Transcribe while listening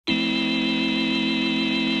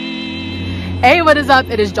Hey, what is up?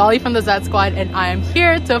 It is Jolly from the Z Squad, and I am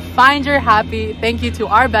here to find your happy. Thank you to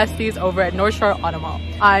our besties over at Northshore Auto Mall.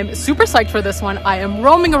 I'm super psyched for this one. I am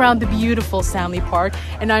roaming around the beautiful Stanley Park,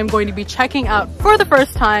 and I'm going to be checking out, for the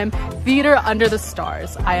first time, Theater Under the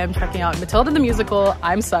Stars. I am checking out Matilda the musical.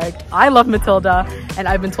 I'm psyched. I love Matilda, and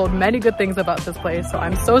I've been told many good things about this place, so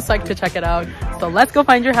I'm so psyched to check it out. So let's go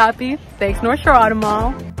find your happy. Thanks, Northshore Auto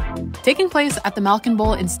Mall. Taking place at the Malkin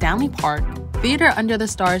Bowl in Stanley Park, Theater Under the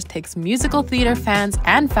Stars takes musical theater fans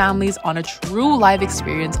and families on a true live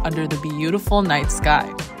experience under the beautiful night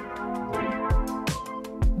sky.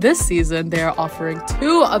 This season, they are offering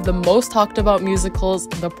two of the most talked about musicals,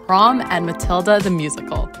 The Prom and Matilda the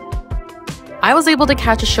Musical. I was able to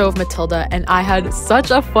catch a show of Matilda, and I had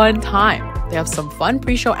such a fun time. They have some fun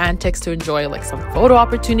pre-show antics to enjoy, like some photo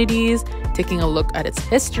opportunities, taking a look at its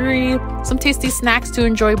history, some tasty snacks to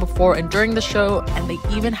enjoy before and during the show, and they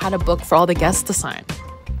even had a book for all the guests to sign.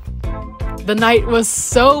 The night was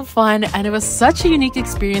so fun, and it was such a unique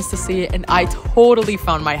experience to see, and I totally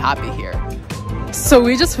found my happy here. So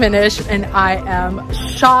we just finished, and I am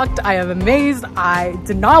shocked. I am amazed. I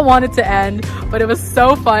did not want it to end, but it was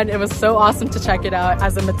so fun. It was so awesome to check it out.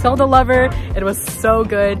 As a Matilda lover, it was so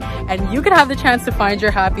good, and you could have the chance to find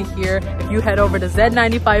your happy here if you head over to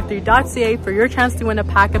z953.ca for your chance to win a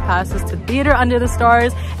pack of passes to Theater Under the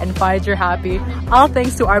Stars and find your happy. All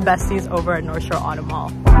thanks to our besties over at Northshore Auto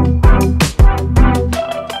Mall.